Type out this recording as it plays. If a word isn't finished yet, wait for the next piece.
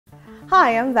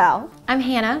Hi, I'm Val. I'm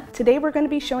Hannah. Today we're going to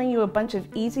be showing you a bunch of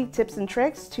easy tips and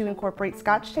tricks to incorporate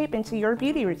Scotch tape into your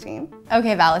beauty routine.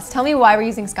 Okay, Val, let's tell me why we're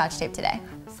using Scotch tape today.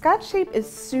 Scotch tape is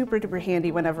super duper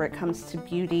handy whenever it comes to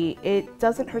beauty. It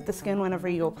doesn't hurt the skin whenever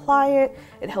you apply it.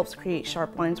 It helps create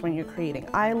sharp lines when you're creating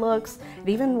eye looks. It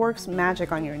even works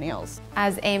magic on your nails.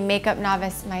 As a makeup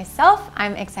novice myself,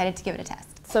 I'm excited to give it a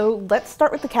test. So let's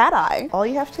start with the cat eye. All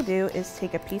you have to do is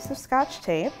take a piece of Scotch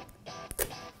tape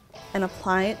and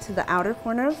apply it to the outer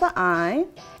corner of the eye.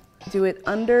 Do it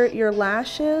under your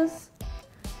lashes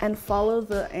and follow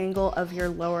the angle of your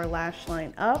lower lash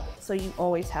line up so you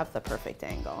always have the perfect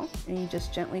angle. And you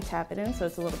just gently tap it in so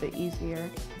it's a little bit easier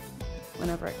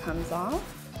whenever it comes off.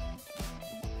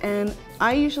 And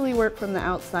I usually work from the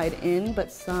outside in, but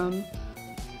some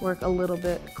work a little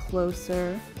bit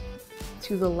closer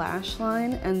to the lash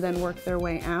line and then work their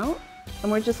way out.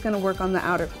 And we're just gonna work on the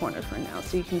outer corner for now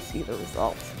so you can see the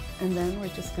results. And then we're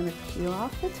just gonna peel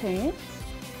off the tape.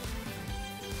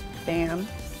 Bam,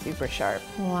 super sharp.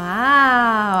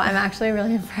 Wow, I'm actually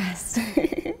really impressed.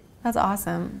 That's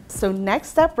awesome. So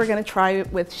next up, we're gonna try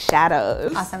it with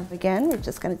shadows. Awesome. Again, we're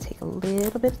just gonna take a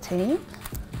little bit of tape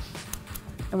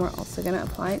and we're also gonna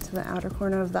apply it to the outer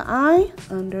corner of the eye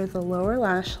under the lower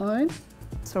lash line.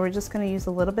 So we're just gonna use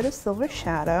a little bit of silver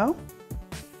shadow.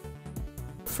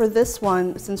 For this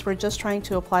one, since we're just trying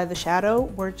to apply the shadow,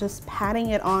 we're just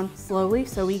patting it on slowly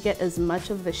so we get as much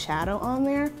of the shadow on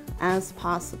there as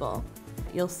possible.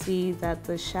 You'll see that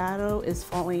the shadow is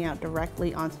falling out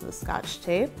directly onto the Scotch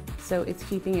tape, so it's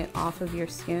keeping it off of your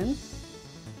skin.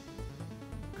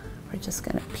 We're just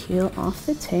gonna peel off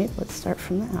the tape. Let's start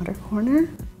from the outer corner.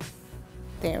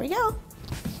 There we go.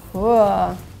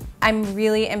 Cool. I'm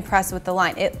really impressed with the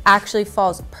line. It actually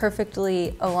falls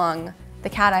perfectly along the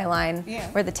cat eye line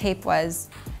where the tape was.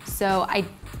 So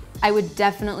I would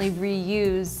definitely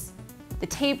reuse the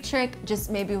tape trick,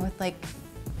 just maybe with like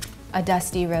a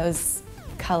dusty rose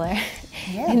color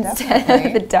instead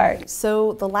of the dark.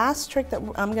 So the last trick that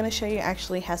I'm gonna show you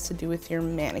actually has to do with your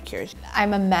manicures.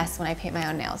 I'm a mess when I paint my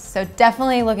own nails, so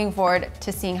definitely looking forward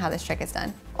to seeing how this trick is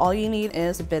done. All you need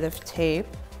is a bit of tape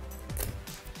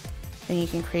and you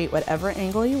can create whatever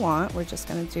angle you want. We're just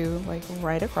gonna do like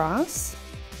right across.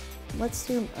 Let's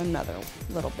do another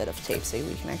little bit of tape so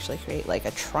we can actually create like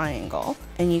a triangle.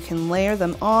 And you can layer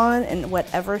them on in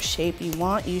whatever shape you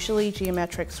want. Usually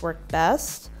geometrics work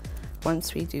best.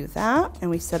 Once we do that and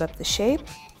we set up the shape,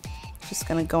 just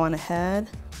gonna go on ahead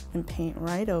and paint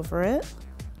right over it.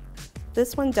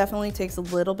 This one definitely takes a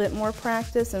little bit more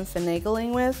practice and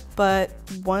finagling with, but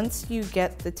once you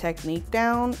get the technique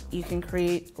down, you can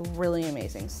create really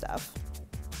amazing stuff.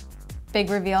 Big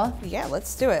reveal? Yeah,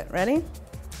 let's do it. Ready?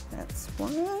 That's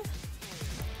one,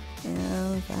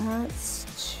 and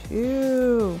that's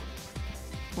two.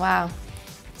 Wow.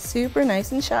 Super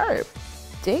nice and sharp.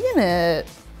 Digging it.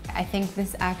 I think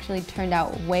this actually turned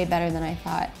out way better than I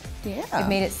thought. Yeah. It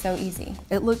made it so easy.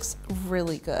 It looks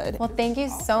really good. Well, thank you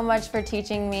so much for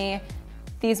teaching me.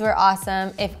 These were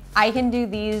awesome. If I can do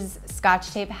these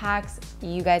Scotch tape hacks,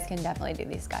 you guys can definitely do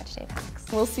these Scotch tape hacks.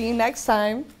 We'll see you next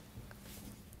time.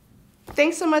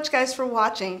 Thanks so much, guys, for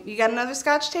watching. You got another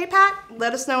Scotch tape hack?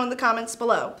 Let us know in the comments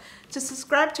below. To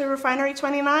subscribe to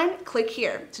Refinery29, click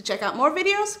here. To check out more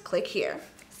videos, click here.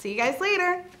 See you guys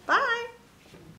later. Bye.